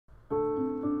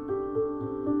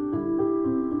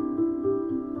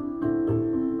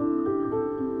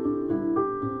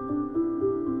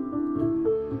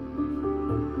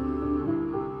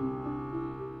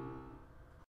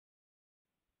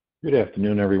Good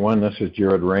afternoon, everyone. This is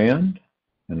Jared Rand,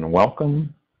 and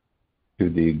welcome to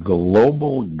the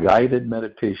Global Guided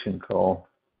Meditation Call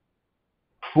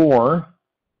for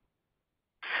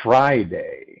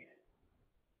Friday,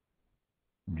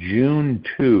 June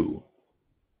 2,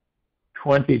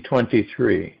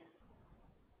 2023.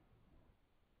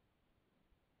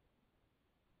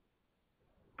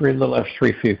 A little after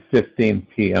 3:15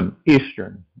 p.m.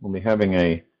 Eastern. We'll be having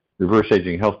a reverse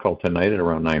aging health call tonight at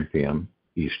around 9 p.m.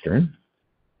 Eastern.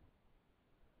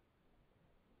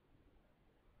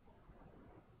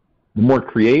 The more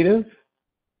creative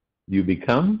you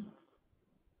become,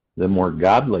 the more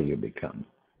godly you become.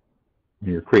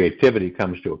 Your creativity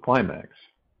comes to a climax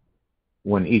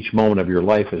when each moment of your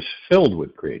life is filled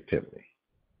with creativity.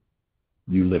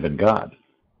 You live in God.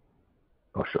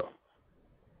 Also.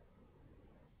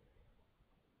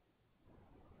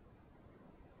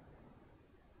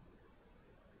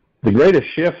 The greatest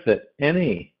shift that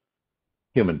any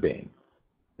human being,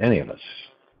 any of us,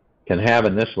 can have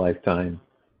in this lifetime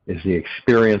is the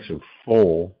experience of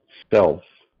full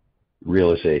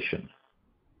self-realization.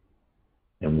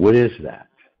 And what is that?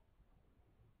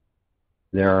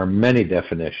 There are many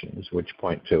definitions which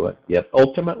point to it, yet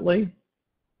ultimately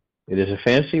it is a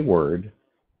fancy word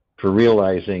for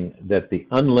realizing that the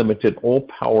unlimited,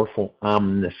 all-powerful,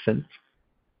 omniscient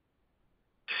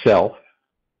self,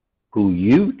 who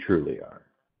you truly are.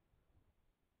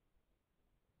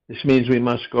 This means we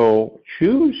must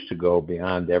choose to go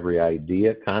beyond every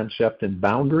idea, concept, and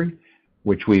boundary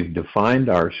which we've defined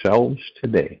ourselves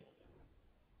today.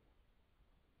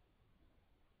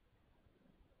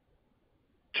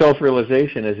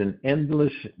 Self-realization is an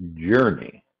endless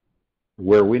journey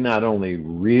where we not only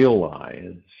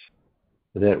realize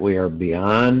that we are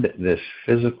beyond this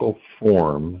physical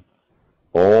form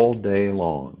all day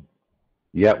long,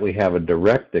 yet we have a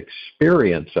direct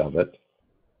experience of it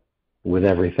with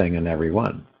everything and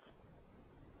everyone.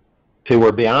 See,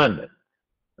 we're beyond it,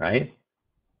 right?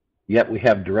 Yet we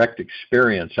have direct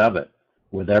experience of it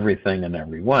with everything and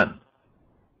everyone.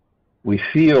 We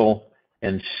feel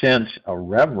and sense a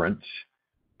reverence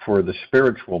for the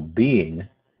spiritual being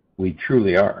we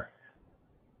truly are.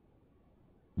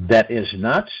 That is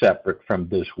not separate from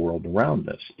this world around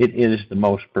us. It is the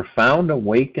most profound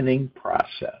awakening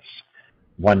process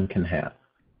one can have,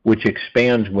 which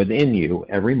expands within you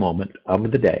every moment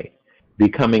of the day,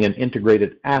 becoming an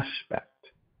integrated aspect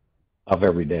of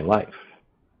everyday life.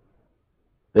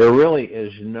 There really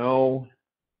is no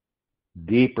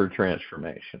deeper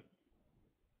transformation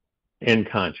in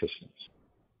consciousness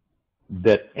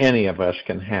that any of us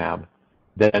can have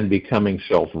than becoming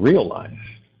self-realized.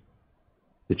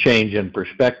 The change in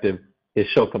perspective is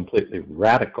so completely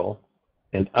radical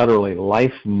and utterly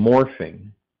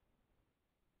life-morphing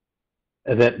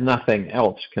that nothing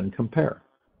else can compare.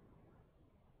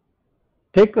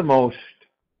 Take the most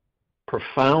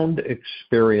profound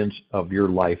experience of your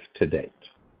life to date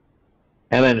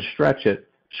and then stretch it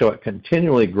so it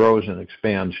continually grows and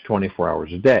expands 24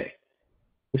 hours a day.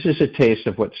 This is a taste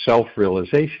of what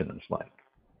self-realization is like.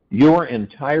 Your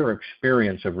entire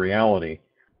experience of reality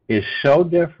is so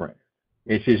different.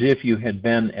 It's as if you had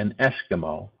been an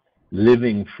Eskimo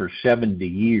living for 70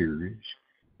 years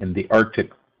in the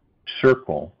Arctic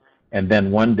Circle, and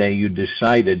then one day you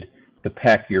decided to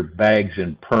pack your bags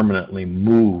and permanently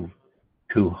move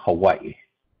to Hawaii.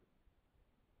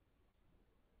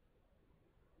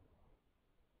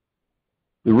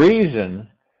 The reason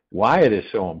why it is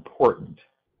so important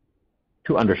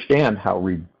to understand how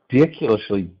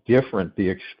ridiculously different the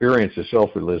experience of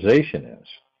self-realization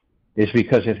is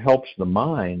because it helps the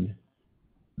mind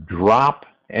drop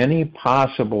any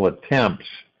possible attempts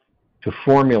to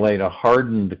formulate a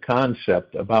hardened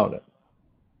concept about it.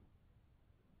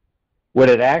 What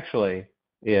it actually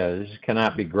is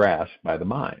cannot be grasped by the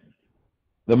mind.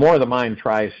 The more the mind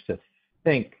tries to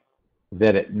think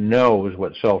that it knows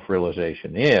what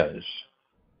self-realization is,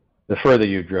 the further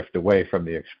you drift away from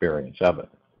the experience of it.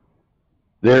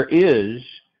 There is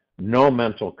no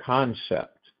mental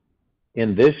concept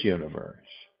in this universe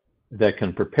that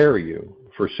can prepare you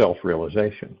for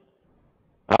self-realization,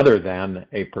 other than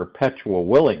a perpetual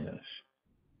willingness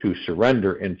to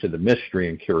surrender into the mystery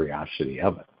and curiosity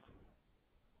of it.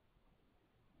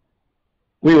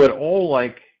 We would all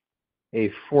like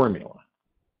a formula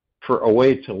for a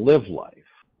way to live life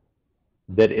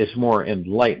that is more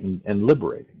enlightened and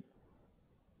liberating.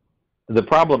 The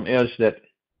problem is that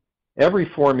every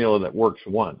formula that works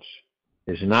once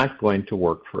is not going to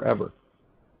work forever.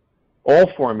 All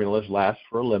formulas last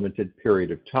for a limited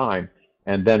period of time,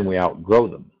 and then we outgrow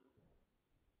them.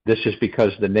 This is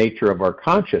because the nature of our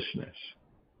consciousness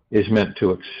is meant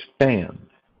to expand.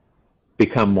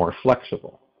 become more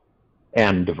flexible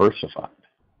and diversified.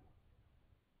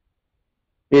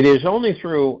 It is only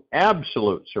through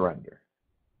absolute surrender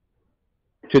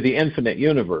to the infinite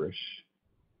universe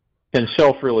can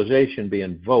self-realization be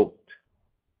invoked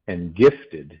and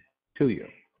gifted to you.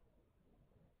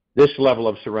 This level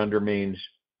of surrender means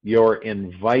you're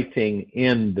inviting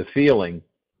in the feeling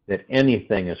that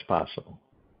anything is possible,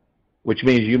 which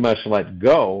means you must let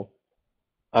go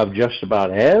of just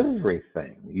about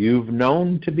everything you've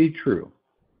known to be true.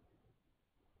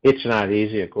 It's not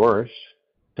easy, of course,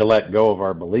 to let go of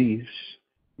our beliefs,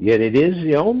 yet it is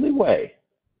the only way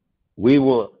we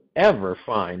will ever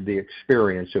find the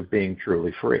experience of being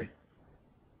truly free.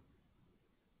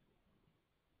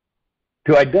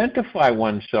 To identify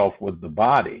oneself with the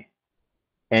body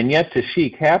and yet to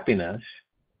seek happiness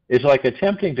is like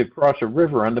attempting to cross a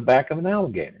river on the back of an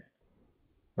alligator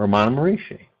or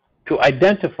Maharishi. To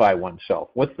identify oneself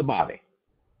with the body,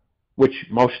 which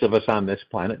most of us on this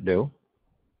planet do,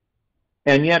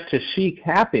 and yet to seek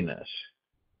happiness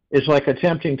is like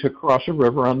attempting to cross a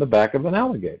river on the back of an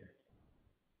alligator.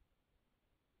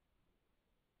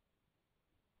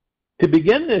 To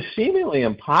begin this seemingly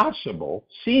impossible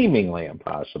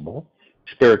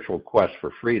spiritual quest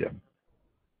for freedom,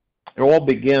 it all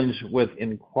begins with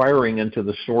inquiring into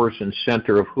the source and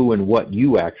center of who and what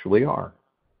you actually are.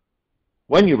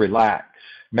 When you relax,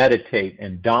 meditate,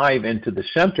 and dive into the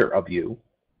center of you,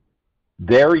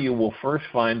 there you will first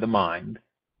find the mind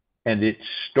and its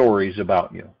stories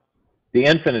about you. The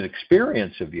infinite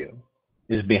experience of you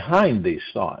is behind these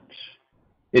thoughts.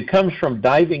 It comes from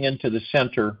diving into the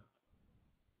center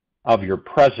of your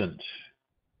presence,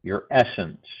 your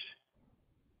essence,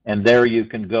 and there you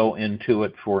can go into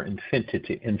it for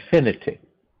infinity.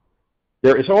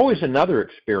 There is always another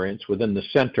experience within the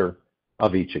center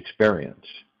of each experience.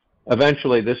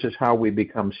 Eventually, this is how we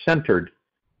become centered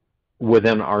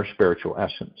within our spiritual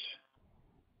essence.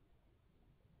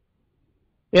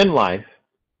 In life,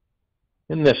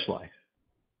 in this life,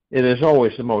 it is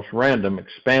always the most random,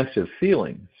 expansive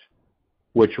feelings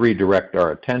which redirect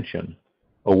our attention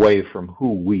away from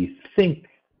who we think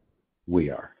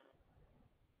we are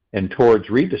and towards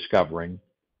rediscovering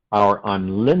our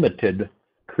unlimited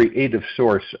creative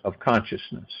source of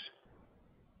consciousness.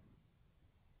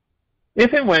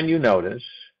 If and when you notice,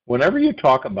 whenever you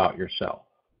talk about yourself,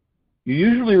 you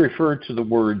usually refer to the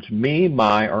words me,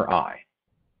 my, or I.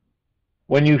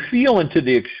 When you feel into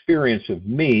the experience of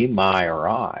me, my, or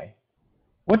I,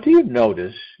 what do you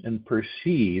notice and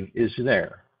perceive is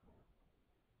there?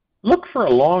 Look for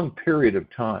a long period of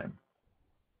time.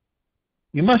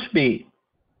 You must be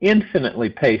infinitely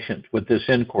patient with this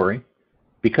inquiry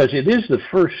because it is the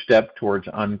first step towards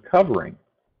uncovering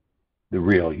the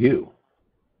real you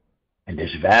and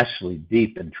is vastly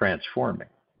deep and transforming.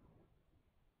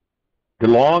 The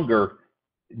longer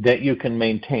that you can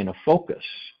maintain a focus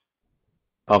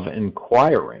of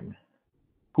inquiring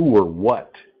who or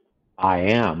what I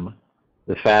am,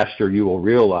 the faster you will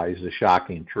realize the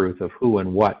shocking truth of who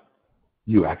and what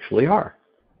you actually are.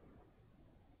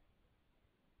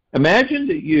 Imagine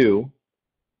that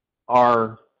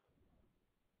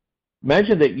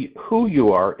who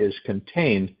you are is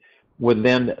contained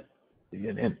within,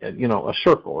 a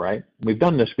circle, right? We've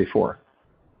done this before.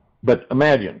 But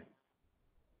imagine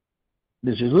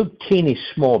there's a little teeny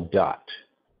small dot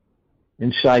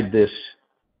inside this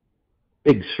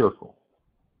big circle.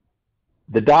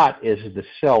 The dot is the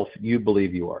self you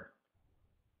believe you are.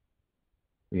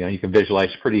 You can visualize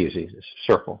pretty easy, this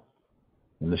circle,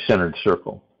 in the centered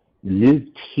circle. A little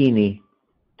teeny,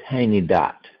 tiny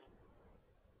dot.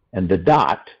 And the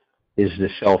dot is the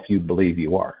self you believe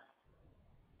you are.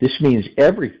 This means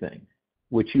everything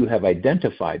which you have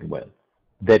identified with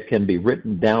that can be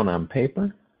written down on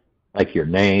paper, like your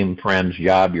name, friends,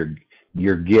 job,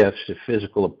 your gifts, the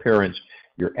physical appearance,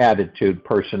 your attitude,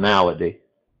 personality,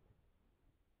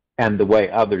 and the way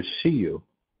others see you,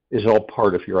 is all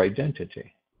part of your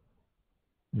identity.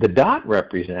 The dot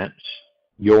represents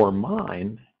your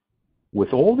mind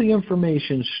with all the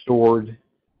information stored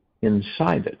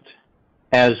inside it,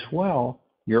 as well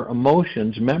your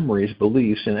emotions, memories,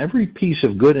 beliefs, and every piece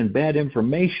of good and bad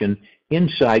information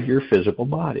inside your physical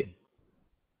body.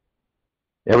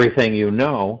 Everything you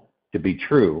know to be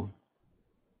true,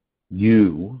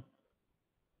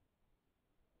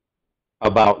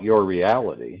 about your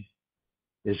reality,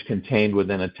 is contained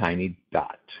within a tiny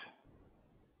dot.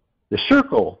 The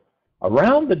circle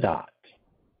around the dot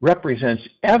represents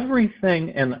everything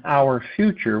in our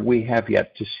future we have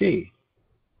yet to see,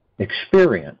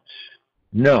 experience,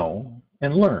 know,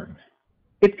 and learn.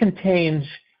 It contains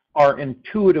our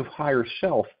intuitive higher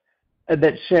self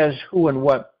that says who and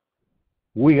what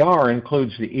We are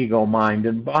includes the ego, mind,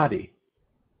 and body,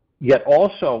 yet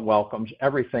also welcomes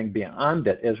everything beyond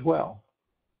it as well.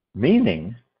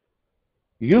 Meaning,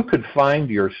 you could find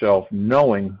yourself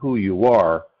knowing who you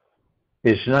are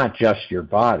is not just your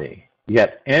body,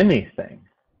 yet anything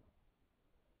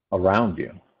around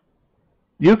you.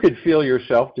 You could feel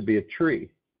yourself to be a tree,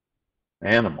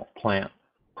 animal, plant,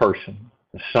 person,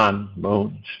 the sun,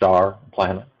 moon, star,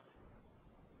 planet.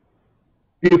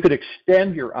 You could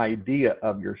extend your idea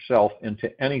of yourself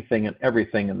into anything and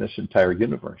everything in this entire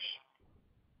universe.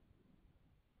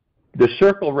 The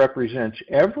circle represents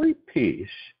every piece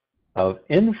of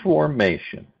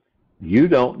information you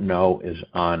don't know is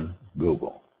on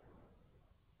Google.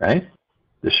 Right?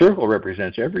 The circle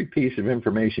represents every piece of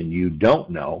information you don't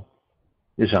know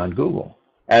is on Google,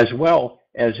 as well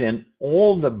as in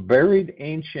all the buried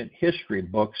ancient history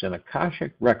books and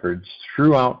Akashic records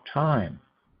throughout time.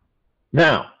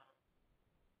 Now,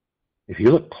 if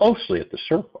you look closely at the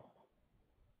circle,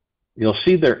 you'll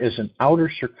see there is an outer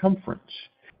circumference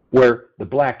where the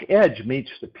black edge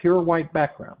meets the pure white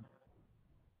background.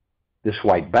 This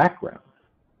white background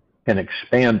can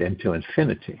expand into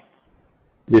infinity.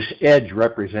 This edge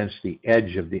represents the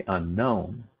edge of the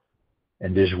unknown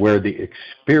and is where the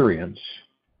experience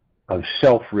of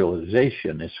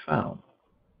self-realization is found.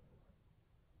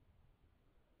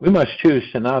 We must choose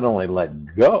to not only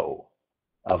let go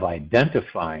of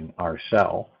identifying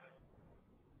ourselves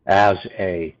as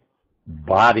a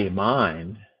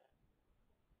body-mind,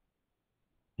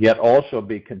 yet also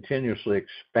be continuously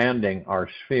expanding our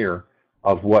sphere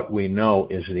of what we know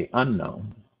is the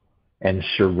unknown and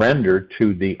surrender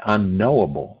to the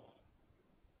unknowable.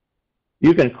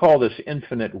 You can call this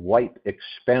infinite white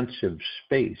expansive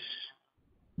space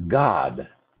God,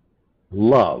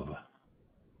 love,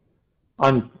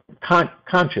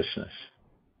 consciousness.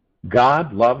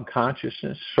 God, love,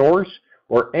 consciousness, source,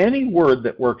 or any word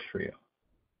that works for you.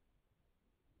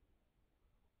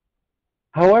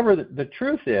 However, the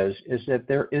truth is that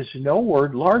there is no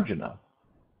word large enough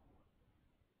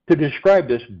to describe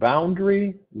this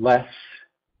boundary-less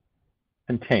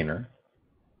container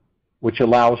which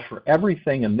allows for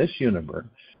everything in this universe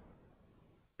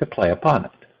to play upon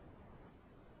it.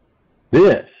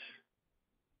 This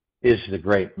is the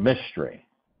great mystery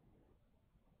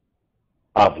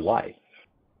of life.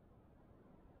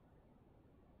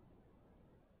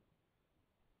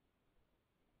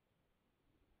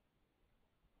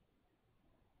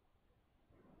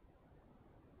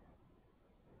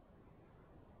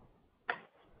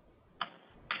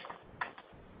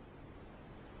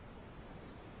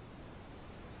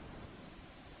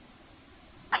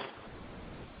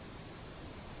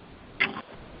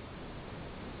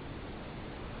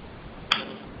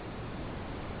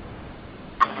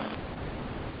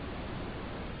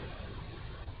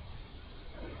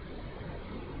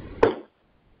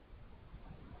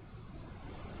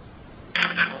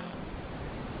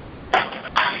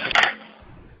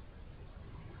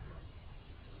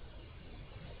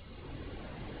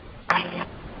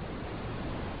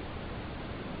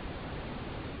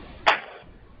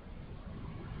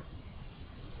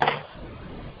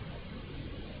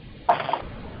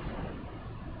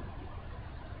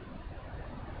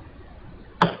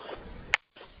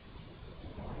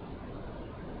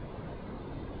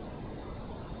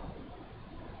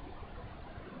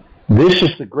 This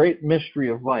is the great mystery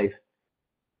of life,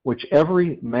 which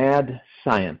every mad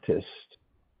scientist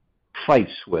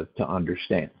fights with to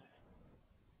understand.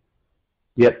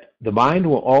 Yet the mind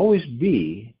will always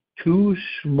be too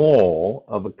small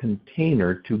of a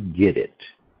container to get it.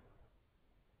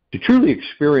 To truly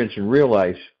experience and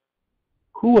realize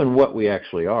who and what we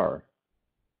actually are,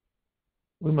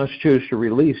 we must choose to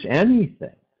release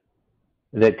anything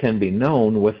that can be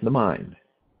known with the mind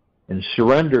and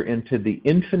surrender into the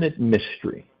infinite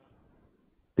mystery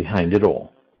behind it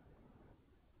all.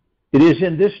 It is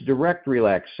in this direct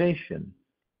relaxation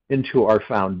into our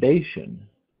foundation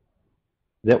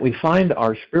that we find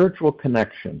our spiritual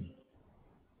connection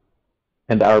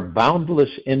and our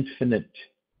boundless infinite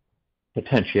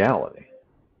potentiality.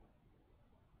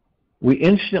 We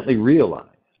instantly realize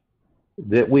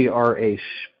that we are a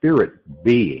spirit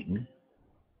being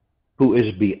who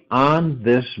is beyond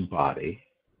this body,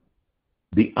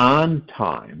 beyond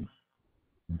time,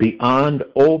 beyond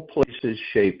all places,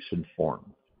 shapes, and forms.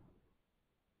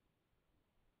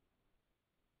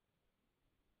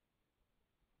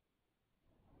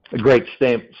 A great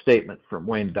statement from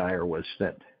Wayne Dyer was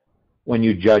that when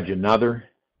you judge another,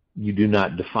 you do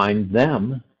not define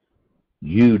them,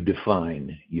 you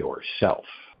define yourself.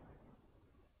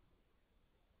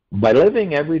 By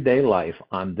living everyday life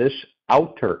on this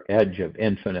outer edge of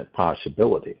infinite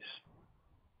possibilities,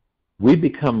 we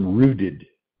become rooted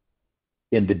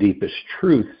in the deepest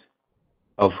truth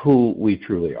of who we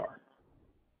truly are.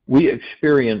 We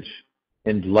experience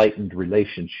enlightened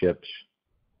relationships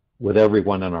with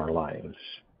everyone in our lives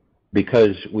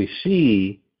because we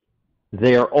see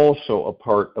they are also a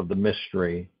part of the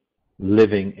mystery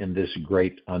living in this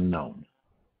great unknown.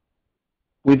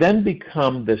 We then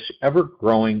become this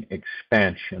ever-growing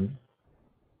expansion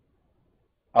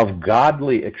of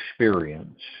godly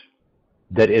experience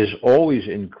that is always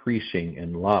increasing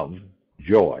in love,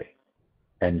 joy,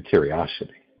 and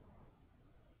curiosity.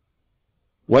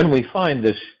 When we find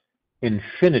this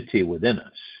infinity within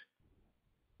us,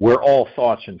 where all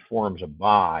thoughts and forms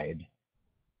abide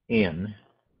in,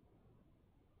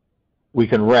 we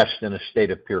can rest in a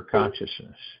state of pure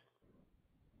consciousness.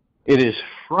 It is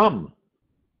from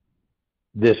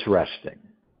this resting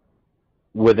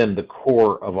within the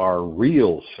core of our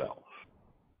real self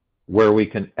where we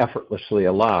can effortlessly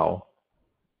allow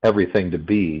everything to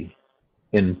be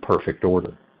in perfect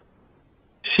order.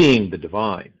 Seeing the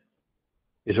divine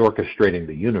is orchestrating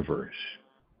the universe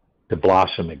to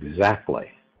blossom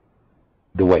exactly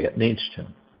the way it needs to.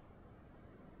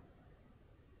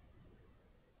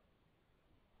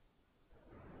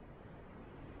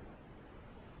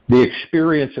 The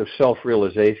experience of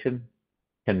self-realization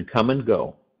can come and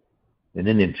go in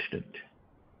an instant.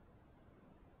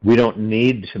 We don't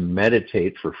need to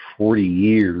meditate for 40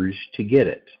 years to get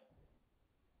it.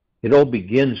 It all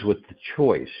begins with the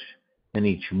choice in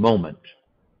each moment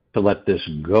to let this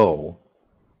go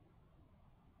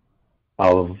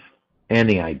of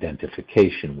any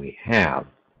identification we have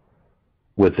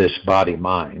with this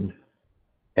body-mind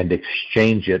and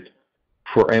exchange it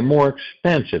for a more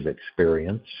expansive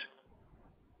experience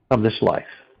of this life.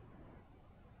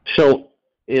 So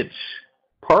it's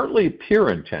partly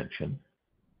pure intention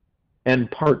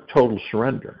and part total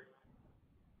surrender.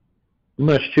 We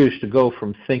must choose to go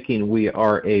from thinking we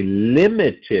are a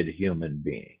limited human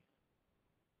being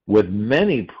with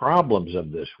many problems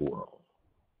of this world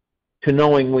to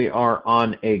knowing we are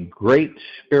on a great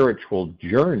spiritual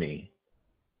journey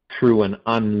through an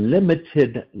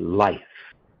unlimited life.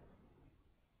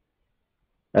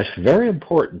 That's very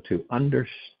important to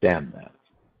understand that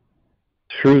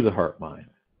through the heart-mind.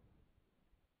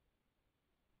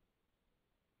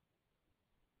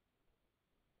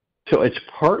 So it's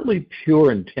partly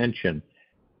pure intention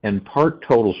and part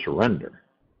total surrender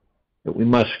that we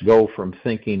must go from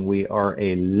thinking we are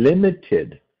a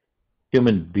limited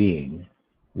human being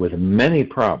with many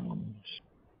problems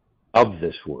of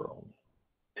this world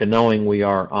to knowing we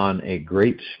are on a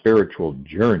great spiritual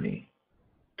journey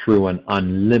through an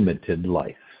unlimited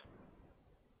life.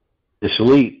 This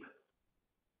leap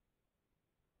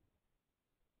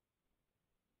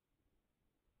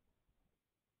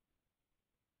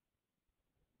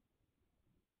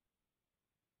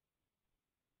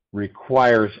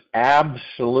requires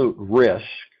absolute risk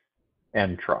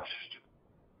and trust,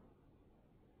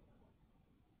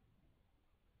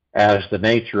 as the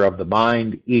nature of the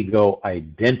mind, ego,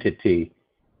 identity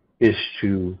is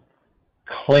to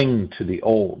cling to the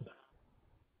old.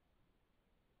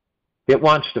 It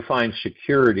wants to find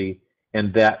security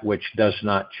in that which does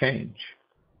not change.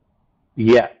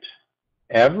 Yet,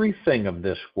 everything of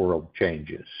this world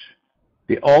changes.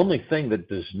 The only thing that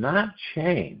does not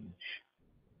change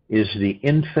is the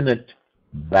infinite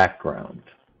background.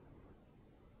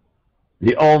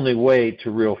 The only way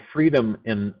to real freedom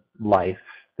in life,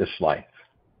 this life,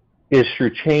 is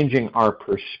through changing our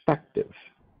perspective.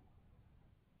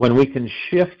 When we can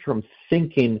shift from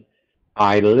thinking,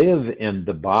 I live in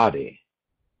the body,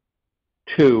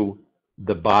 to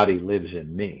the body lives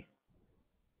in me.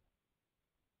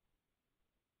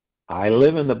 I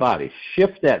live in the body.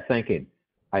 Shift that thinking,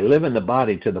 I live in the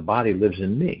body, to the body lives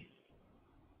in me.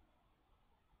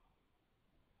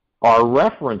 Our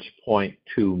reference point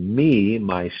to me,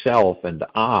 myself, and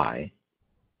I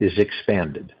is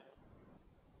expanded.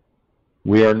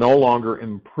 We are no longer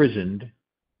imprisoned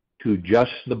to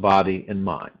just the body and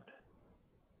mind.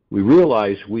 We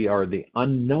realize we are the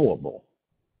unknowable.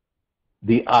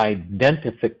 The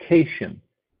identification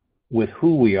with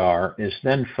who we are is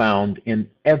then found in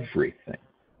everything.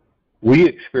 We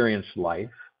experience life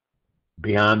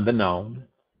beyond the known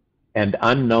and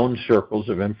unknown circles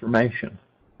of information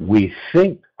we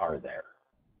think are there.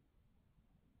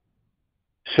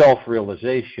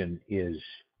 Self-realization is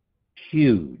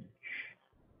huge.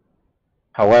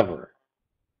 However,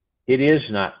 it is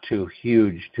not too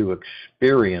huge to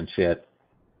experience it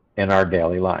in our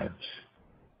daily lives.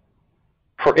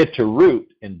 For it to root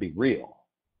and be real,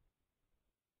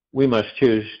 we must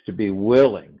choose to be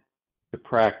willing to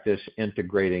practice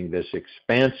integrating this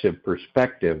expansive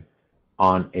perspective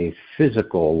on a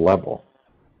physical level.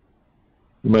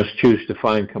 We must choose to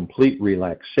find complete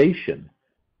relaxation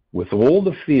with all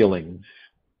the feelings,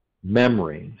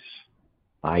 memories,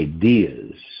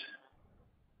 ideas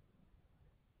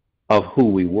of who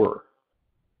we were,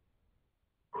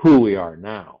 who we are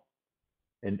now,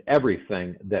 and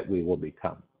everything that we will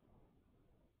become.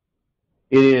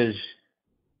 It is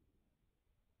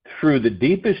through the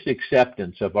deepest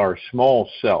acceptance of our small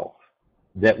self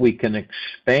that we can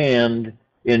expand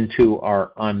into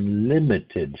our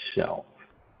unlimited self.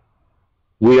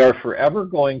 We are forever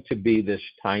going to be this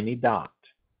tiny dot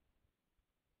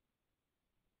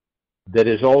that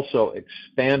is also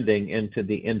expanding into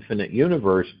the infinite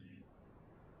universe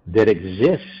that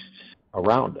exists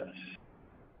around us.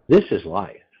 This is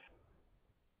life.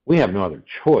 We have no other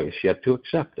choice yet to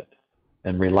accept it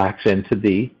and relax into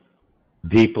the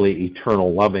deeply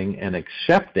eternal, loving, and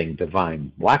accepting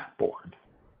divine blackboard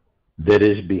that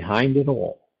is behind it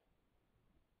all.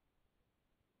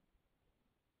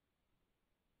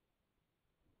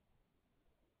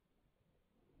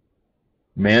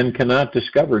 Man cannot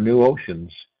discover new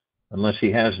oceans unless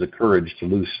he has the courage to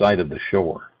lose sight of the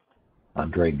shore.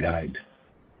 Andre Guide.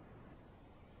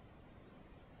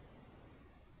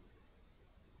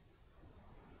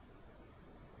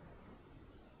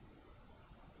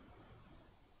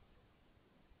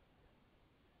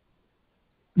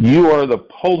 You are the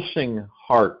pulsing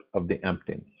heart of the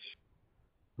emptiness,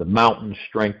 the mountain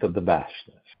strength of the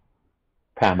vastness.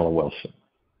 Pamela Wilson.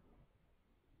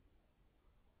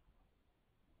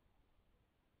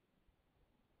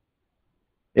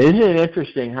 Isn't it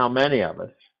interesting how many of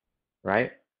us,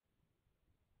 right,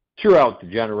 throughout the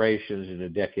generations and the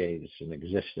decades in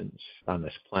existence on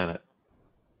this planet,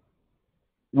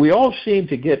 we all seem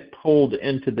to get pulled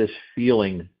into this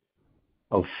feeling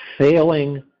of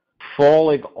failing,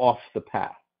 falling off the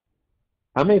path.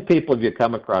 How many people have you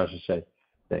come across and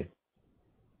say,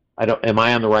 am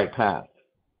I on the right path?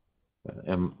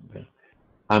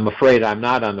 I'm afraid I'm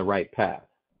not on the right path.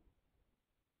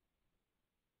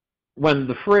 When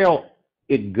the frail,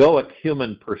 egoic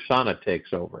human persona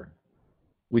takes over,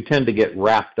 we tend to get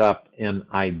wrapped up in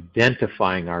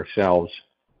identifying ourselves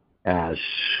as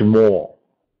small,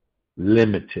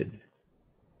 limited,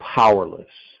 powerless,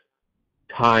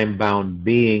 time-bound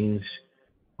beings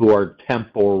who are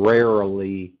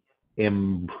temporarily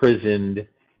imprisoned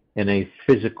in a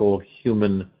physical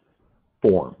human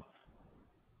form.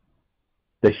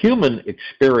 The human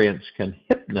experience can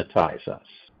hypnotize us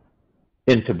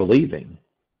into believing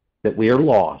that we are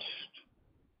lost,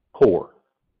 poor,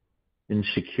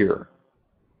 insecure,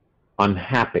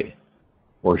 unhappy,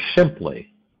 or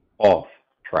simply off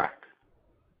track.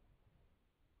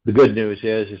 The good news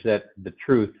is that the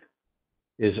truth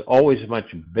is always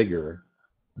much bigger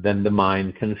than the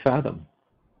mind can fathom.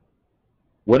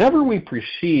 Whenever we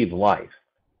perceive life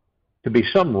to be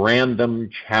some random,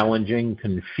 challenging,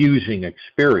 confusing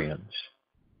experience,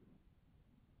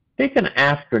 take an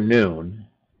afternoon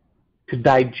to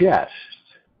digest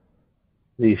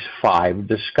these 5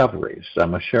 discoveries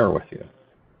I'm going to share with you.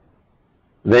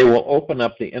 They will open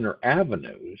up the inner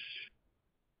avenues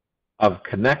of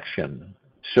connection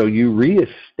so you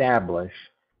reestablish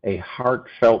a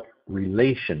heartfelt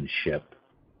relationship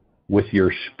with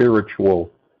your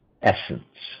spiritual essence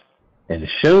and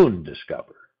soon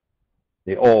discover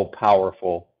the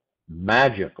all-powerful,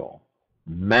 magical,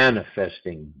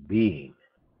 manifesting being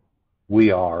we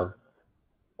are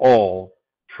all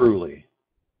truly.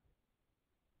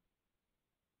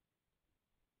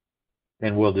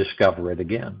 And we'll discover it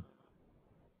again.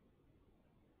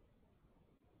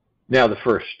 Now, the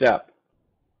first step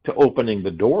to opening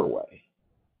the doorway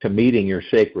to meeting your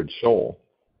sacred soul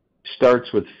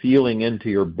starts with feeling into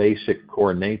your basic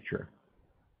core nature.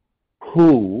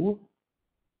 Who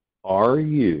are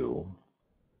you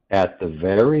at the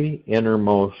very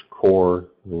innermost core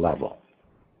level?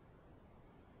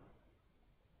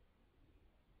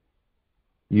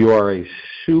 You are a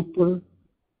super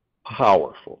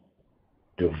powerful,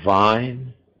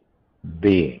 divine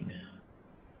being.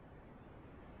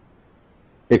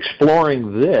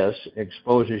 Exploring this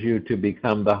exposes you to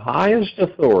become the highest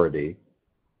authority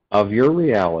of your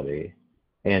reality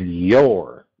and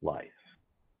your life,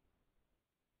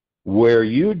 where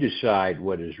you decide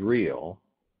what is real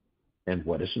and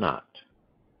what is not.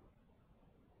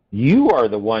 You are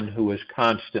the one who is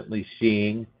constantly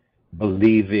seeing,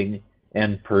 believing,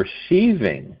 and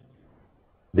perceiving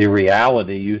the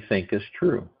reality you think is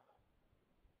true.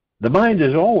 The mind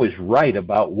is always right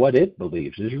about what it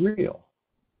believes is real.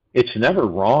 It's never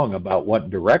wrong about what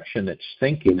direction it's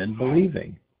thinking and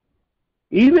believing.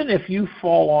 Even if you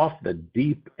fall off the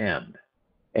deep end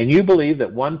and you believe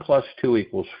that 1 plus 2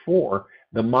 equals 4,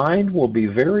 the mind will be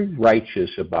very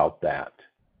righteous about that.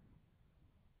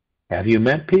 Have you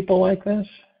met people like this?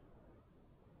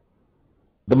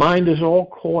 The mind is all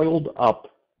coiled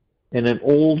up in an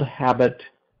old habit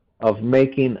of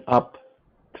making up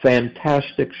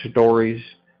fantastic stories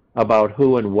about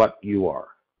who and what you are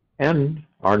and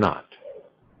are not.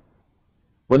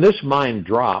 When this mind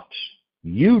drops,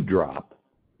 you drop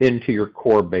into your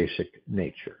core basic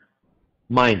nature,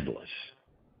 mindless,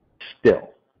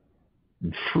 still,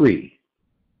 and free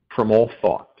from all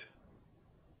thought.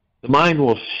 The mind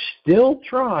will still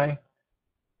try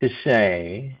to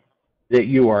say that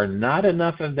you are not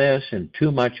enough of this and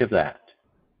too much of that.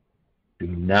 Do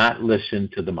not listen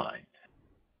to the mind.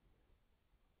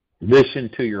 Listen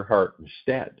to your heart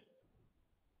instead.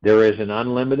 There is an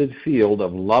unlimited field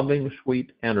of loving,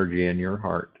 sweet energy in your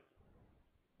heart,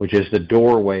 which is the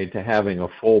doorway to having a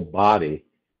full body,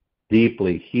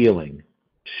 deeply healing,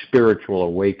 spiritual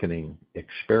awakening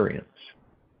experience.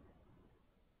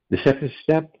 The second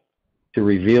step to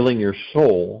revealing your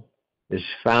soul is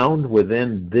found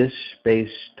within this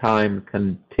space-time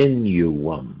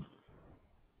continuum.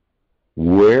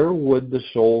 Where would the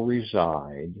soul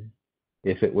reside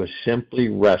if it was simply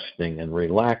resting and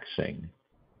relaxing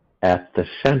at the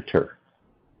center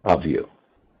of you?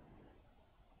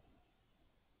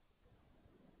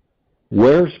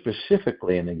 Where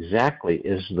specifically and exactly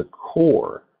is the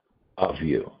core of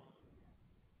you?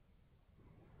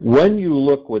 When you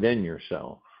look within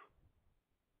yourself,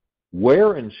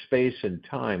 where in space and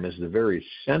time is the very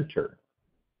center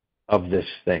of this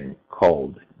thing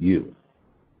called you?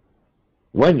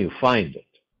 When you find it,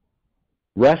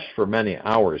 rest for many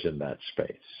hours in that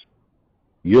space.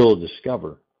 You'll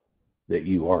discover that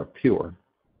you are pure,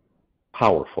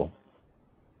 powerful,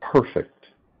 perfect,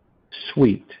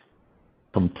 sweet,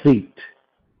 complete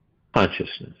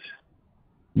consciousness.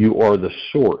 You are the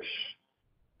source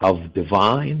of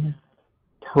divine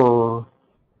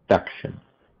perfection.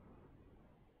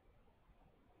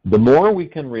 The more we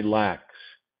can relax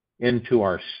into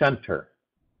our center,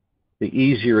 the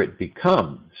easier it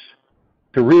becomes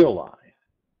to realize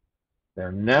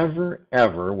there never,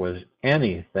 ever was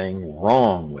anything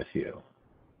wrong with you.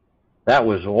 That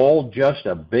was all just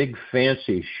a big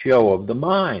fancy show of the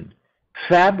mind,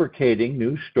 fabricating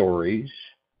new stories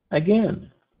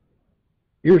again.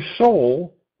 Your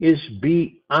soul is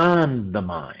beyond the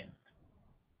mind.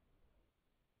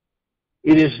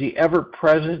 It is the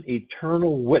ever-present,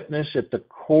 eternal witness at the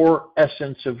core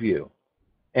essence of you,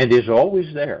 and is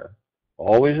always there,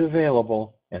 always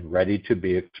available, and ready to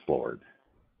be explored.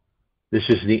 This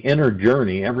is the inner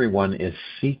journey everyone is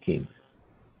seeking.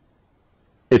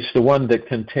 It's the one that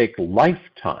can take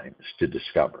lifetimes to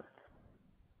discover.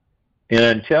 And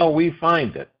until we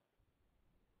find it,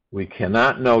 we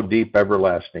cannot know deep,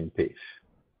 everlasting peace.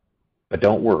 But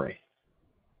don't worry.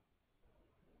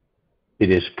 It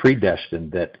is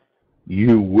predestined that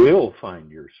you will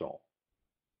find your soul.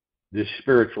 This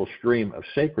spiritual stream of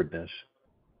sacredness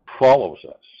follows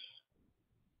us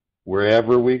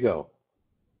wherever we go.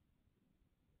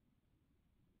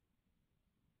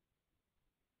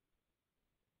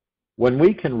 When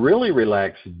we can really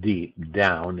relax deep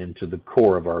down into the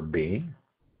core of our being,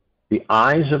 the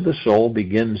eyes of the soul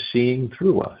begin seeing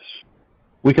through us.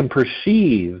 We can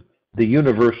perceive the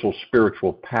universal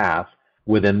spiritual path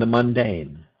within the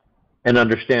mundane and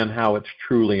understand how it's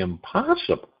truly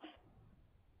impossible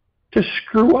to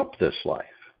screw up this life.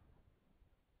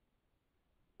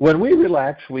 When we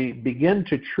relax, we begin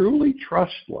to truly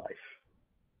trust life.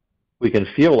 We can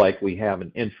feel like we have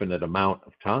an infinite amount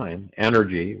of time,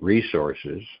 energy,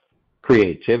 resources,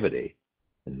 creativity,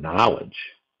 and knowledge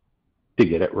to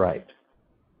get it right.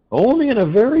 Only in a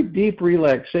very deep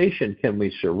relaxation can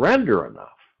we surrender enough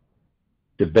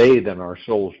to bathe in our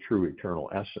soul's true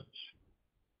eternal essence.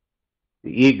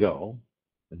 The ego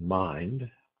and mind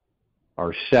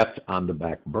are set on the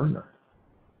back burner.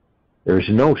 There's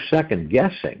no second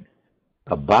guessing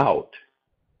about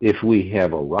if we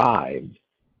have arrived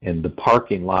in the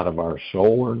parking lot of our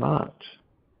soul or not.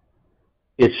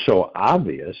 It's so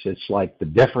obvious, it's like the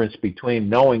difference between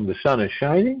knowing the sun is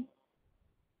shining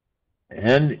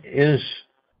and is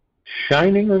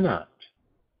shining or not.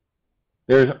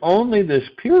 There's only this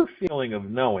pure feeling of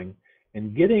knowing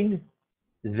and getting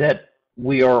that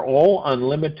we are all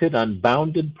unlimited,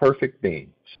 unbounded, perfect beings,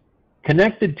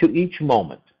 connected to each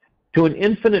moment, to an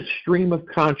infinite stream of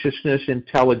consciousness,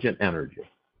 intelligent energy.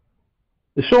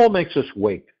 The soul makes us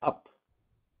wake up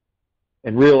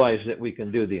and realize that we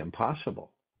can do the impossible.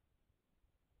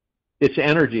 Its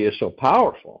energy is so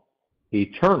powerful,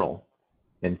 eternal,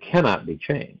 and cannot be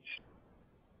changed.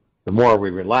 The more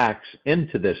we relax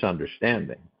into this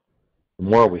understanding, the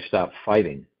more we stop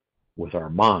fighting with our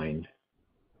mind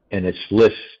and its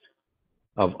list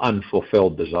of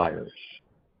unfulfilled desires.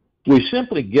 We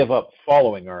simply give up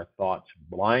following our thoughts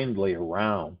blindly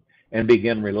around and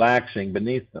begin relaxing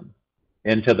beneath them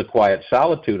into the quiet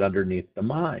solitude underneath the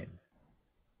mind,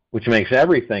 which makes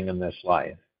everything in this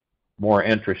life more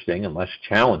interesting and less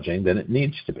challenging than it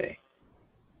needs to be.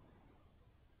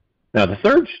 Now, the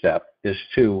third step is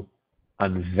to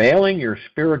unveiling your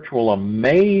spiritual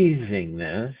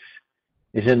amazingness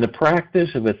is in the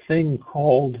practice of a thing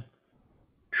called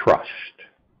trust.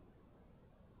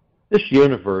 This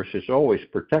universe is always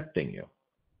protecting you,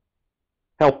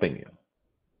 helping you,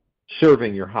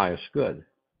 serving your highest good.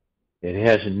 It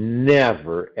has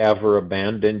never, ever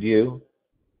abandoned you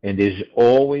and is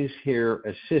always here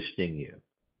assisting you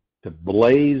to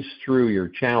blaze through your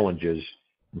challenges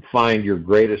and find your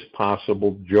greatest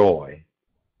possible joy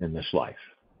in this life.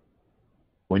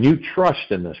 When you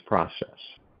trust in this process,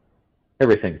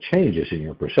 everything changes in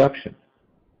your perception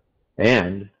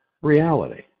and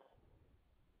reality.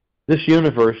 This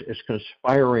universe is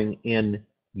conspiring in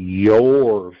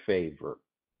your favor.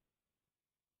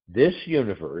 This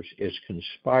universe is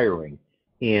conspiring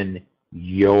in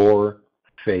your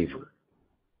favor.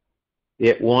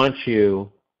 It wants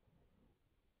you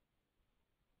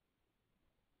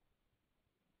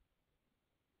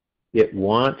It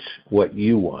wants what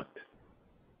you want.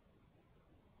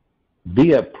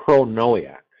 Be a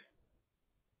pronoiac,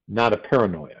 not a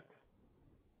paranoiac.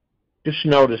 Just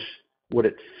notice what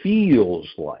it feels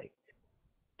like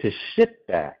to sit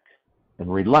back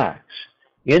and relax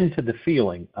into the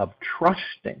feeling of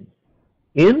trusting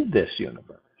in this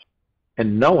universe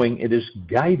and knowing it is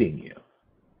guiding you.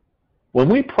 When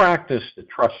we practice the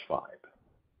trust vibe,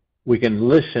 we can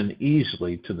listen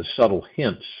easily to the subtle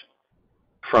hints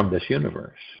from this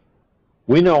universe.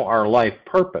 We know our life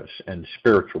purpose and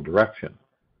spiritual direction,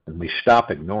 and we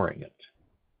stop ignoring it.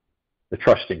 The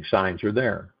trusting signs are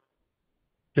there.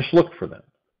 Just look for them.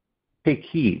 Take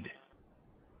heed,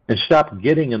 and stop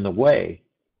getting in the way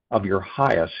of your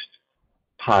highest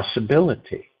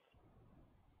possibility.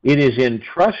 It is in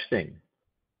trusting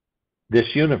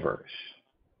this universe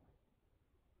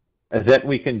that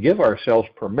we can give ourselves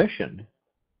permission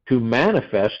to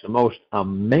manifest the most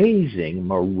amazing,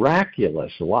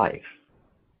 miraculous life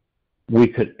we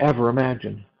could ever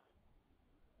imagine.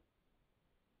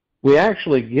 We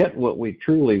actually get what we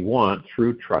truly want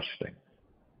through trusting.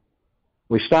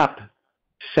 We stop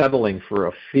settling for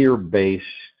a fear-based,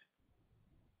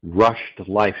 rushed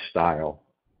lifestyle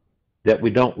that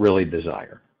we don't really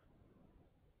desire.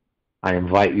 I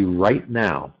invite you right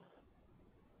now,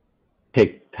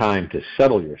 take time to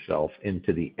settle yourself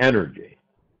into the energy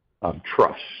of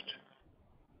trust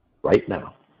right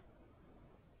now.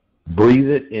 Breathe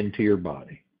it into your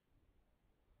body.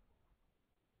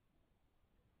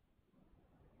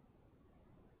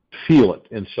 Feel it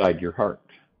inside your heart.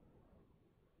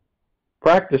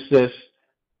 Practice this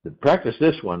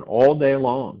one all day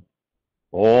long,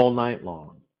 all night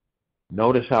long.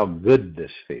 Notice how good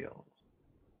this feels.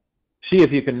 See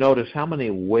if you can notice how many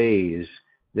ways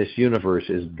this universe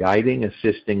is guiding,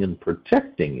 assisting, and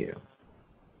protecting you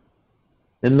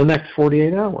in the next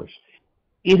 48 hours.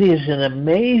 It is an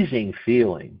amazing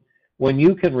feeling when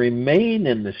you can remain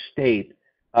in the state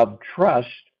of trust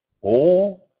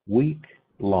all week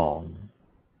long.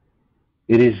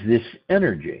 It is this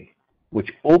energy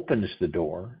which opens the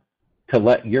door to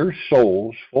let your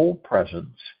soul's full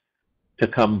presence to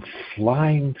come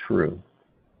flying through.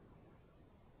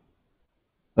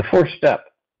 The fourth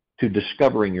step to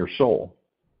discovering your soul,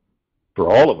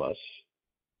 for all of us,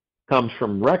 comes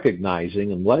from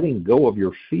recognizing and letting go of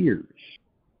your fears.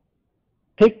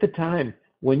 Take the time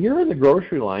when you're in the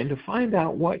grocery line to find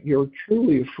out what you're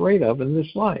truly afraid of in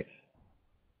this life.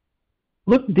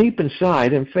 Look deep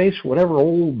inside and face whatever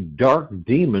old dark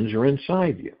demons are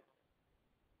inside you.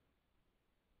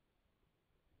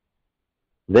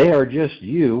 They are just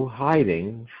you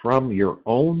hiding from your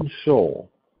own soul.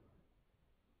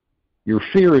 Your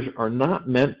fears are not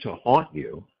meant to haunt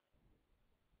you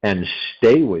and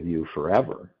stay with you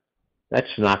forever.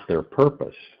 That's not their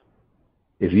purpose.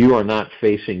 If you are not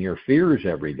facing your fears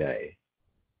every day,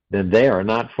 then they are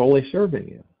not fully serving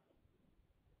you.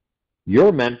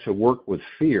 You're meant to work with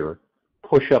fear,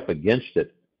 push up against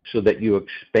it, so that you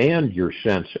expand your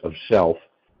sense of self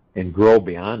and grow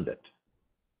beyond it.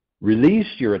 Release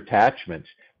your attachments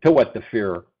to what the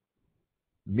fear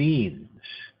means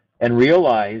and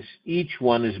realize each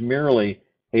one is merely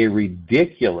a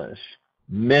ridiculous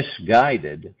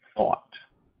misguided thought.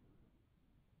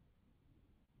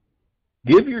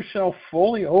 Give yourself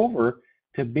fully over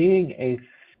to being a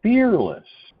fearless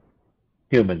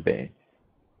human being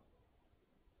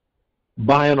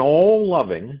by an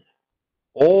all-loving,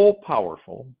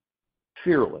 all-powerful,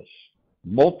 fearless,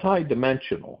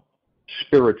 multidimensional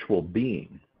spiritual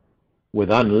being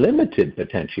with unlimited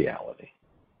potentiality.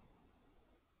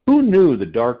 Who knew the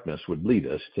darkness would lead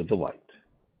us to the light?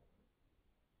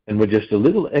 And with just a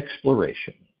little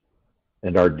exploration,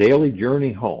 and our daily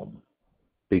journey home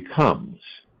becomes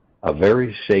a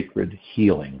very sacred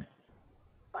healing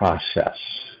process.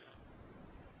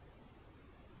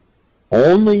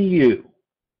 Only you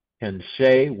can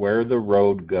say where the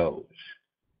road goes.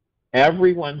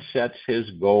 Everyone sets his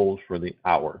goals for the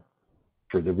hour,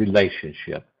 for the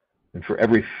relationship, and for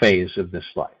every phase of this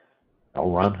life. L.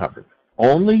 Ron Hubbard.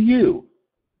 Only you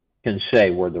can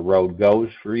say where the road goes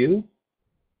for you.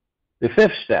 The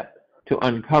fifth step to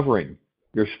uncovering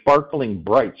your sparkling,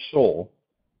 bright soul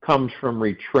comes from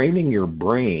retraining your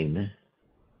brain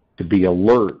to be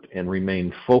alert and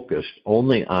remain focused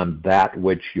only on that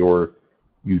which you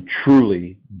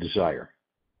truly desire.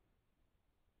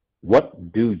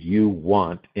 What do you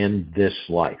want in this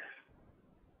life?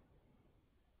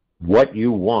 What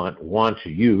you want wants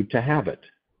you to have it.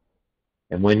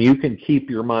 And when you can keep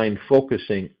your mind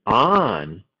focusing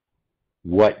on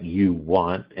what you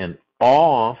want and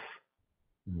off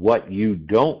what you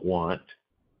don't want,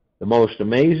 the most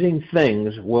amazing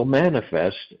things will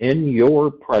manifest in your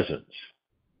presence.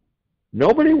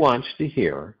 Nobody wants to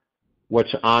hear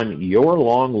what's on your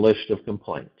long list of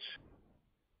complaints,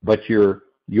 but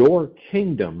your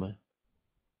kingdom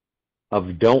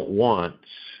of don't wants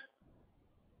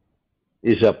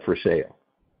is up for sale.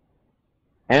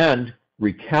 And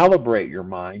recalibrate your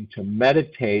mind to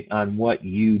meditate on what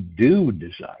you do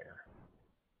desire.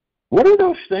 What are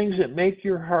those things that make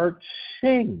your heart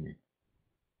sing?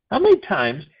 How many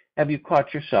times have you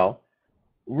caught yourself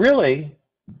really,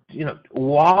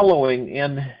 wallowing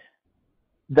in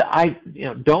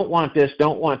don't want this,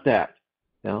 don't want that,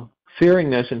 fearing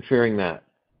this and fearing that?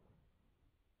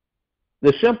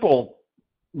 The simple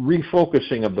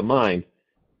refocusing of the mind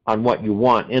on what you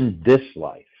want in this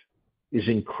life is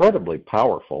incredibly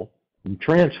powerful and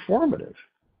transformative.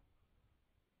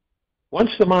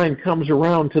 Once the mind comes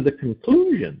around to the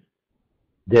conclusion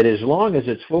that as long as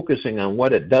it's focusing on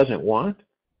what it doesn't want,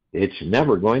 it's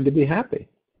never going to be happy,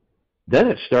 then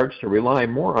it starts to rely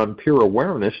more on pure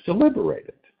awareness to liberate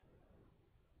it.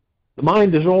 The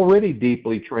mind is already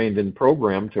deeply trained and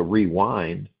programmed to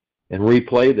rewind and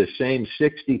replay the same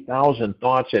 60,000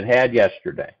 thoughts it had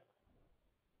yesterday.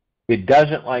 It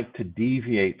doesn't like to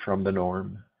deviate from the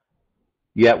norm.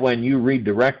 Yet when you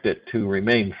redirect it to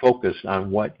remain focused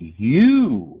on what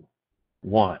you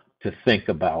want to think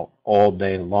about all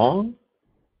day long,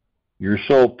 your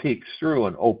soul peeks through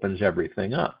and opens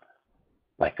everything up,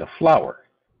 like a flower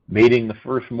meeting the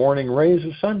first morning rays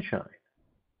of sunshine.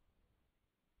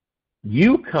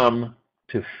 You come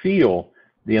to feel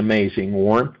the amazing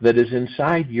warmth that is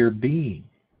inside your being.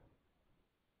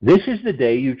 This is the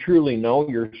day you truly know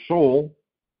your soul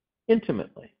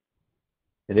intimately,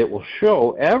 and it will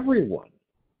show everyone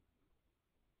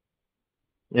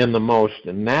in the most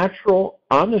natural,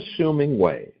 unassuming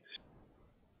ways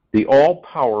the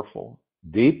all-powerful,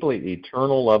 deeply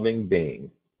eternal loving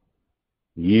being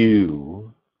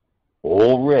you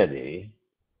already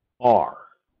are.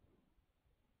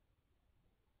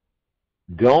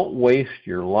 Don't waste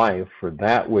your life for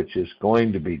that which is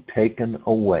going to be taken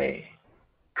away.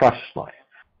 Trust life.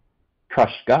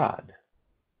 Trust God.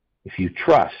 If you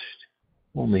trust,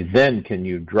 only then can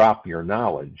you drop your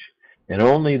knowledge, and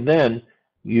only then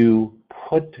you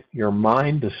put your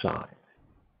mind aside.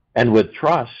 And with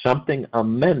trust, something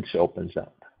immense opens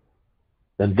up.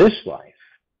 Then this life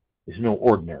is no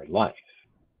ordinary life.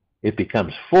 It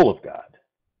becomes full of God,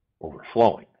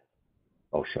 overflowing.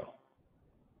 Osho.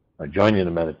 I join you in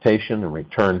a meditation and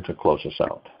return to close us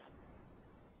out.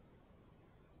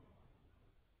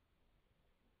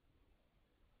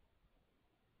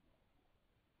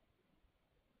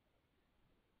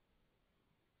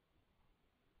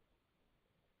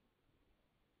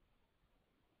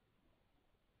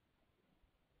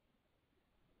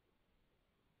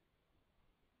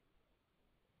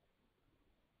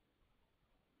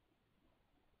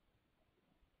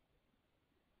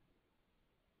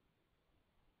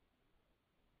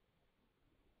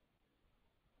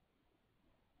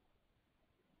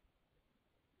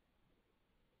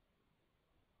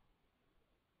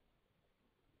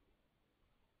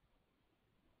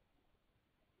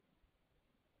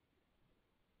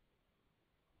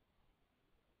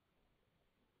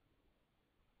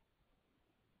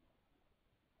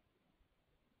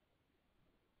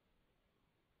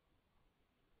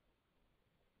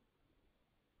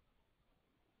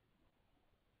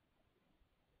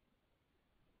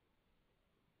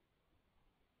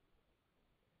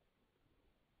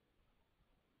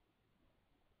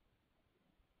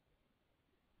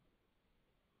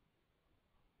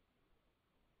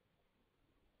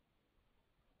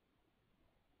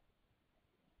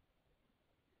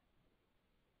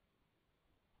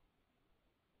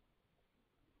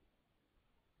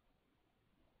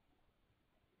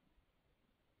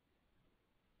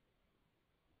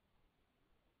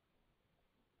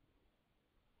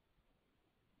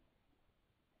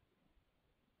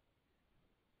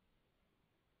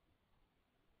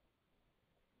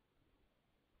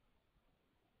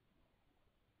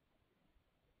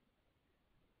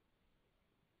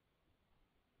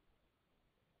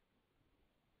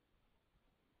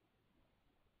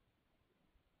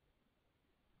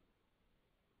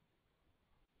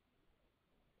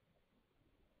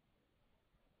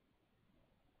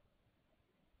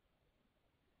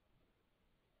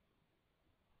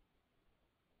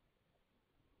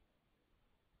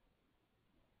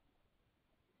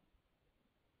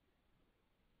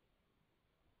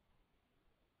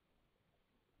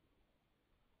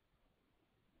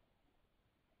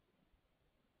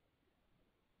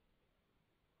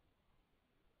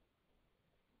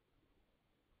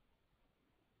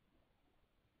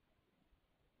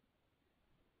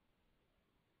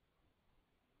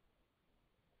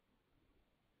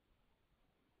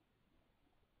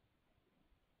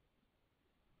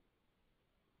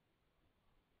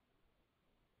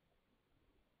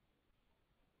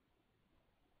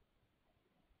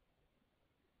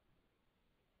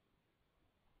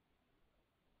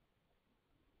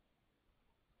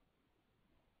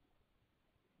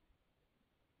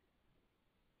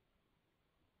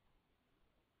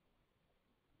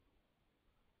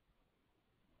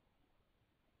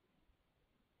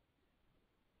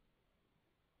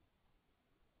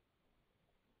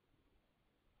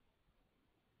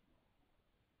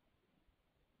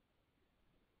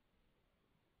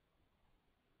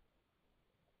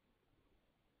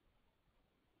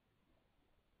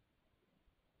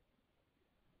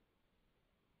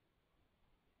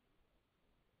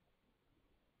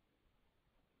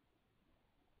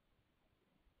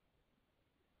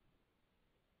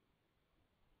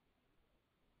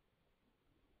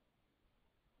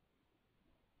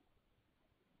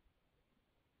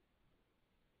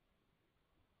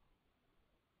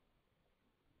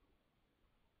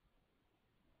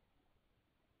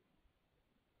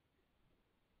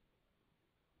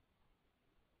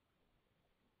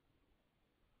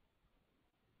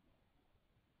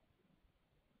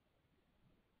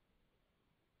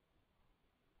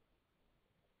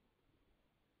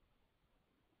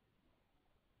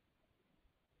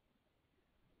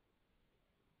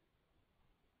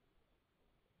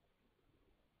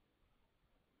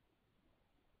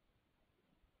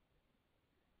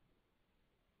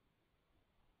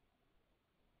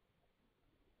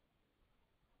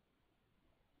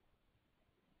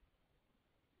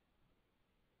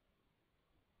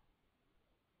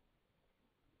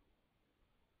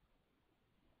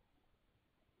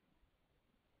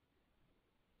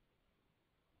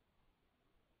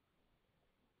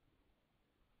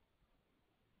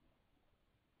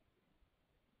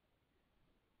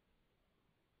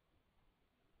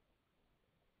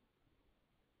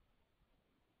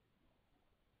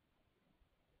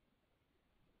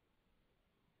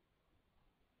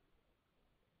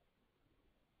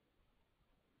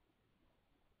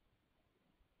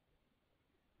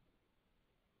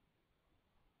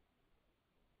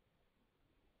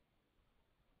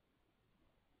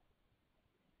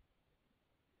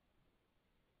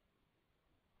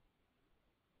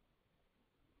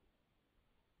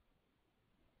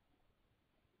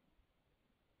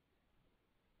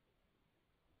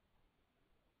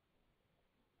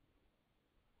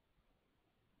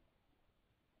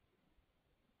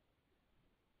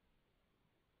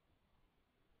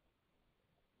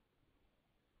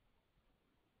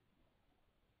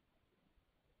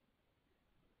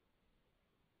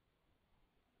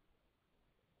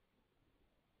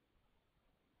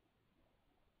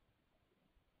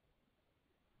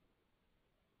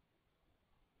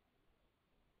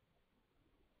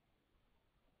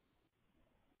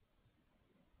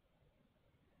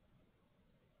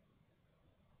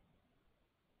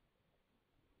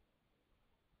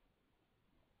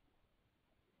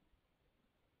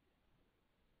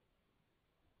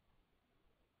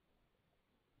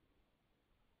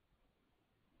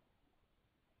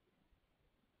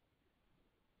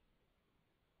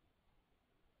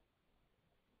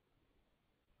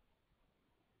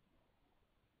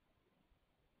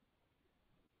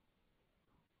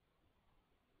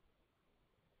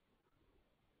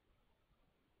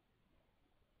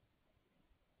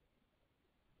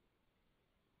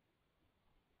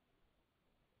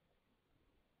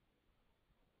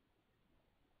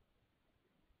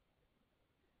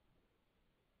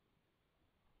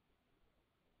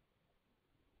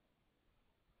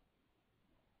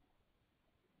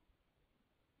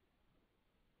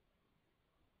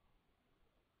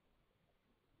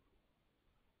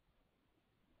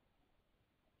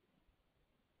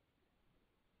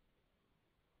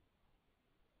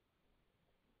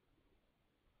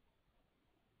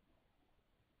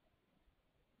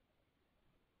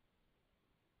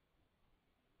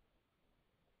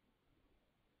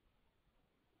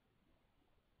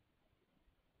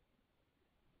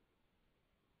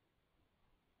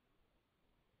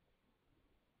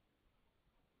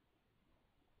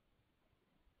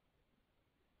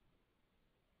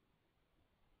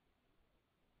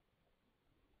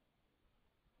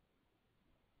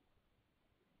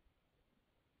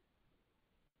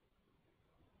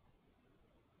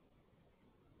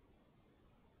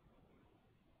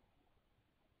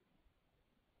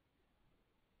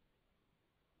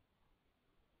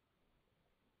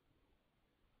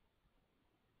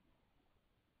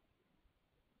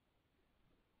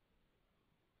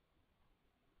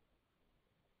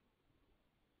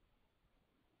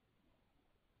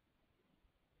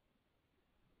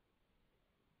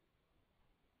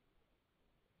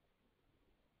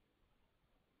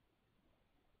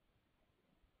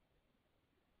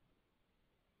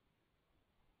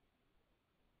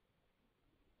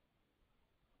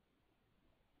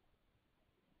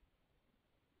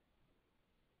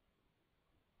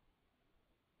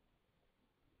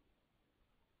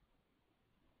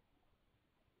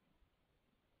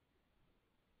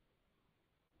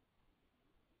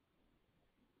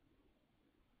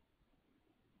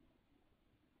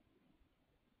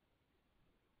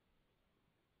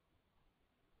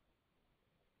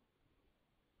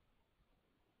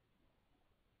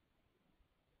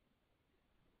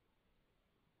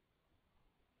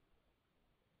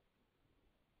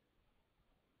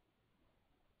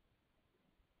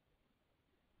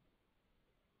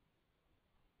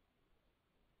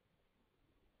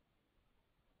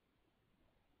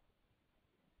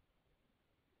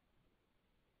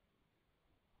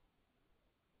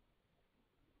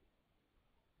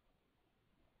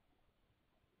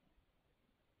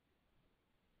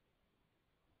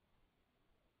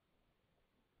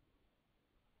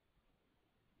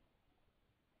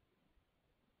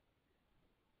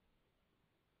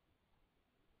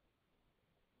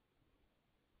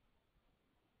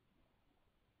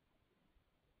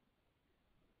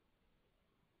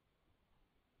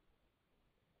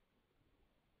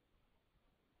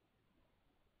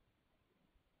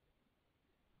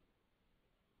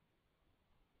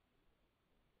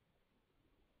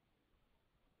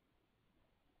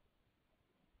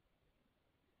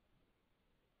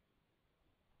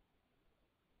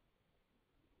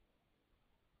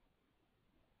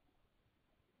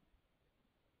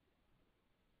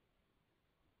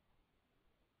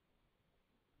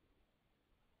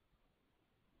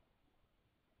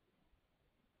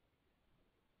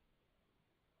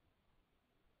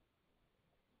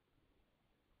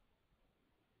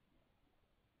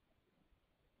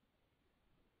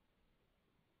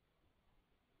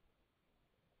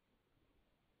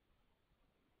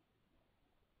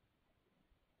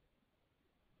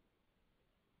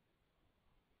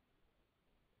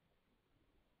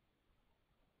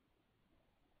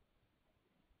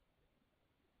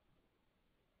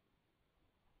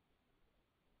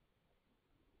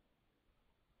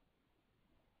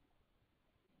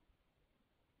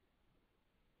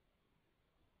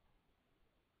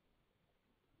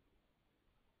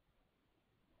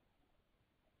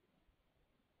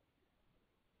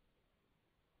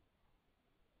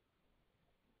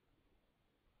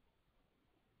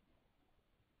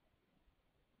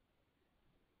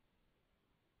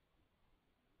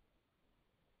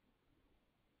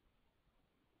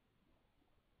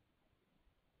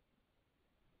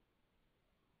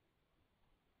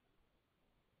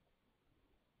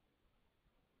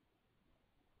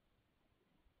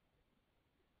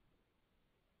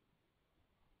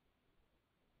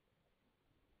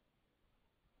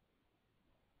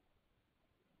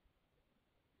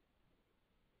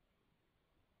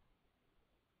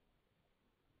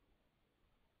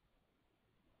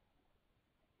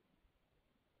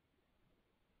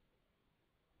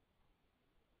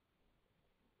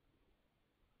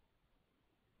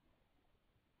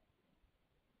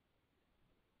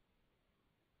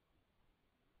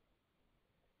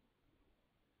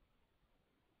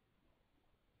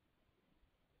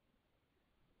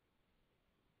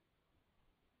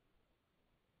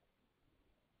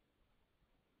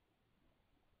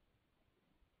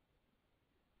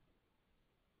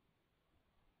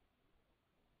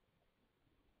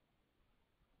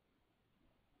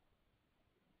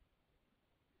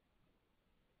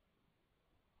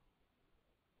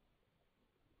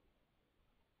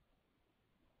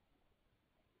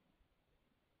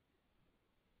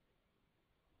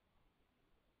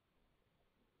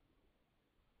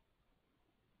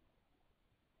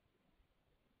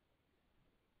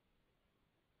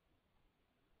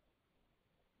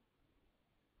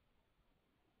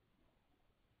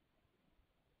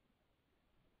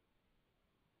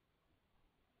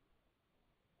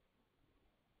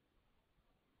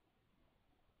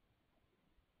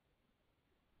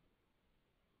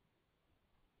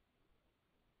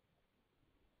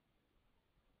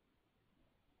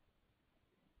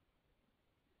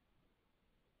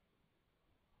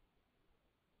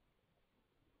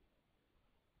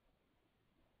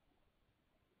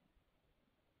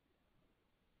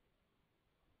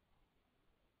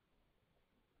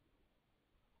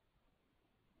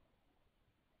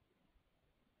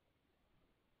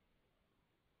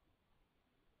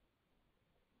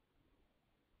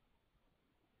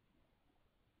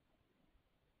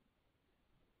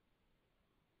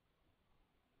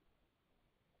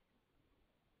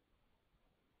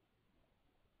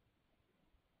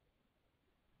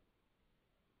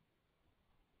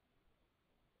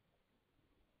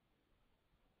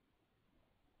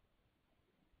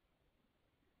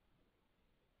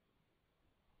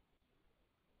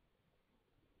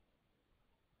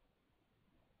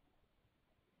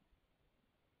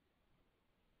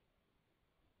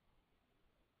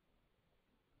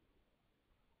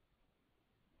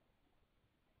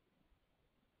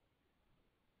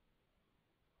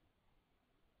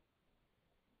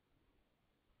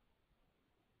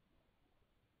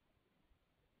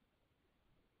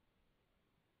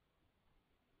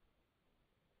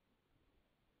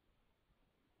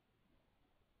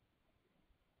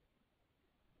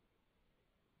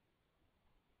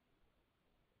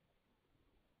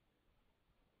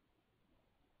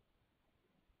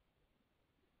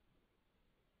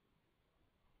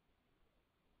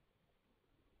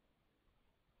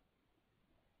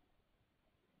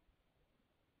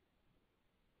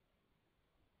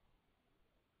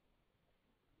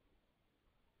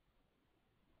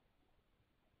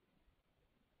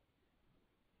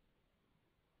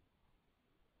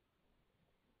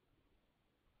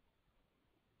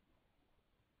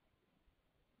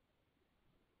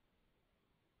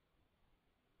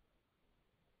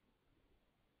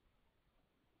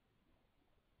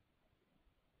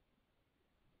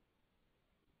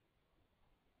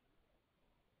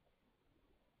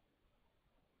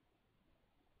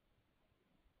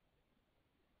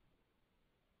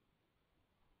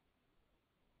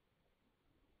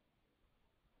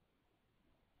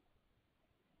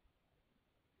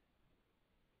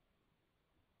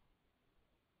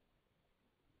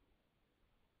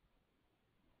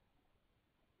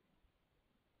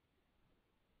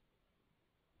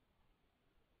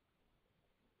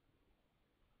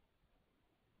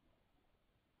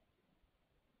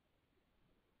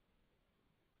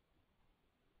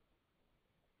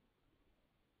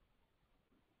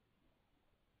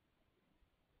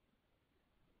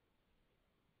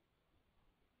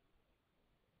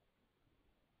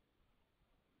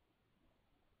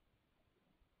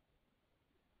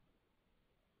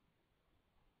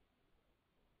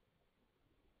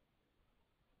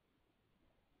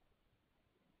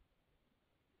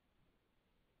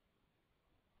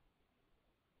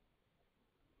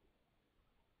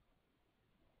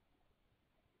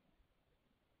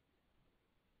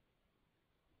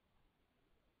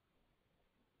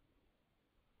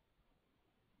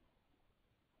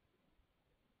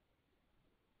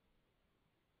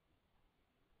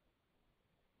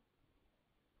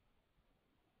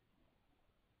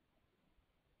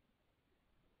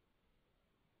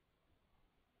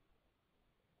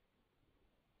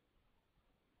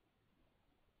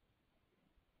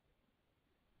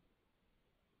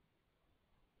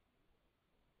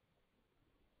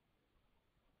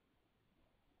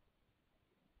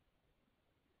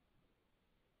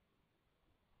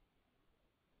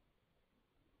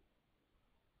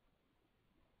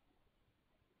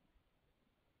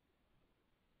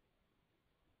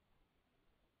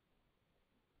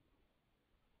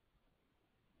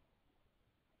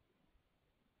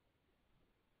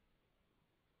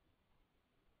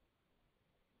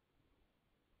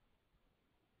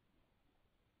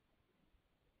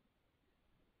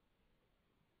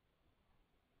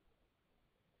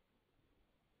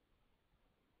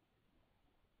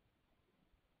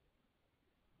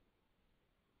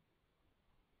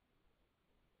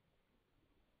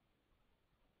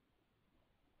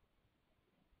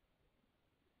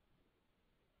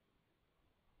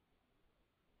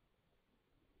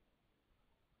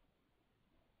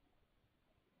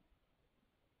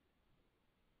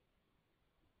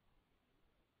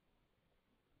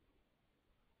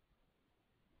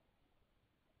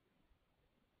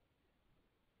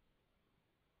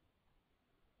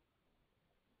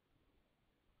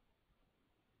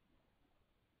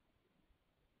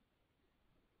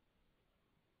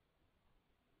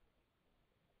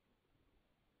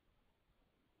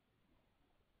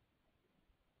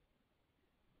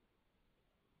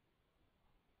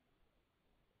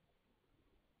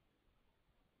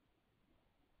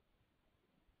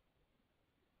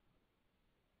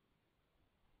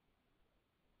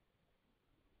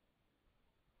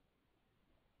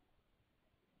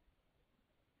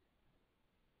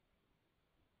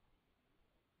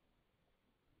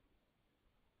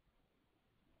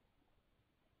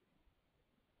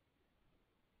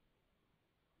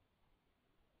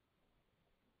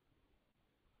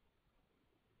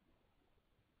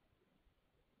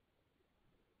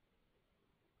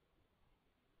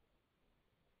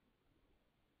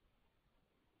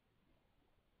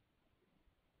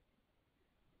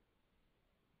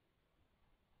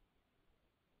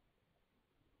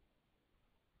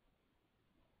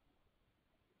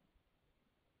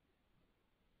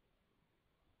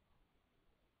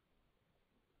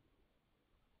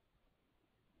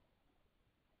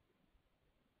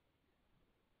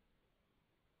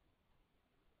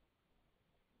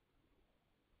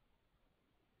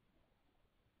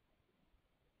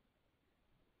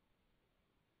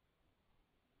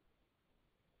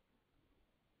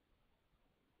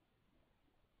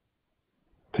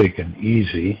 Take an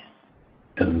easy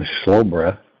and slow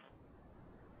breath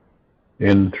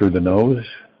in through the nose,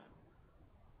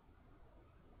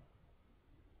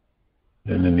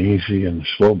 and an easy and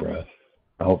slow breath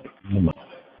out the mouth.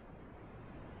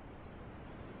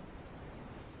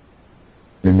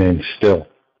 Remain still.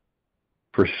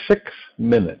 For 6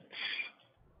 minutes,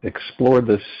 explore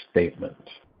this statement.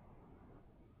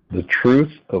 The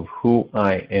truth of who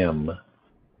I am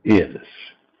is.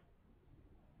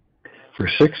 For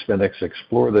 6 minutes,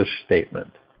 explore this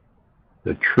statement.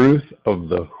 The truth of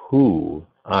the who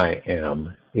I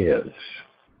am is.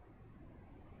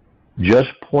 Just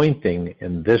pointing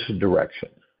in this direction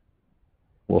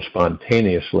will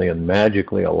spontaneously and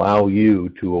magically allow you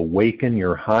to awaken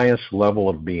your highest level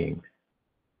of being.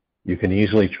 You can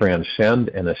easily transcend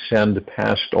and ascend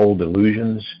past old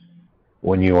illusions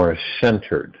when you are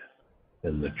centered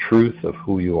in the truth of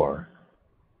who you are.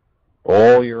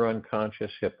 All your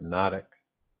unconscious, hypnotic,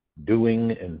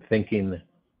 doing and thinking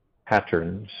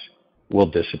patterns will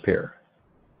disappear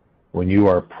when you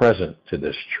are present to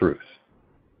this truth.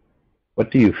 What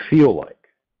do you feel like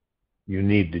you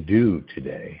need to do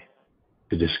today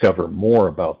to discover more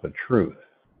about the truth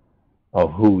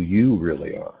of who you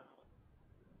really are?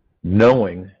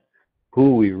 Knowing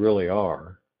who we really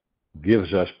are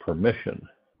gives us permission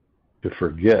to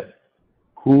forget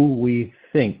who we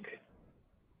think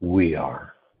we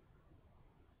are.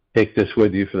 Take this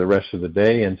with you for the rest of the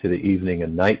day, into the evening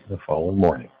and night and the following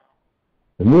morning.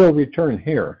 And we'll return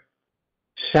here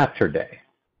Saturday,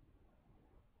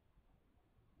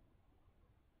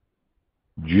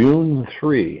 June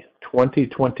 3,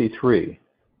 2023,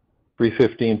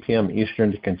 3:15 p.m.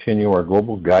 Eastern, to continue our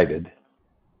global guided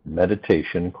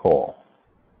meditation call.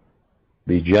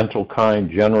 Be gentle,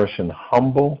 kind, generous, and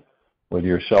humble with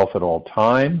yourself at all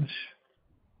times.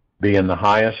 Be in the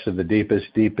highest of the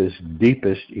deepest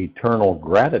eternal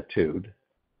gratitude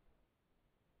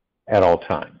at all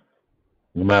times,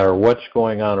 no matter what's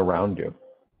going on around you.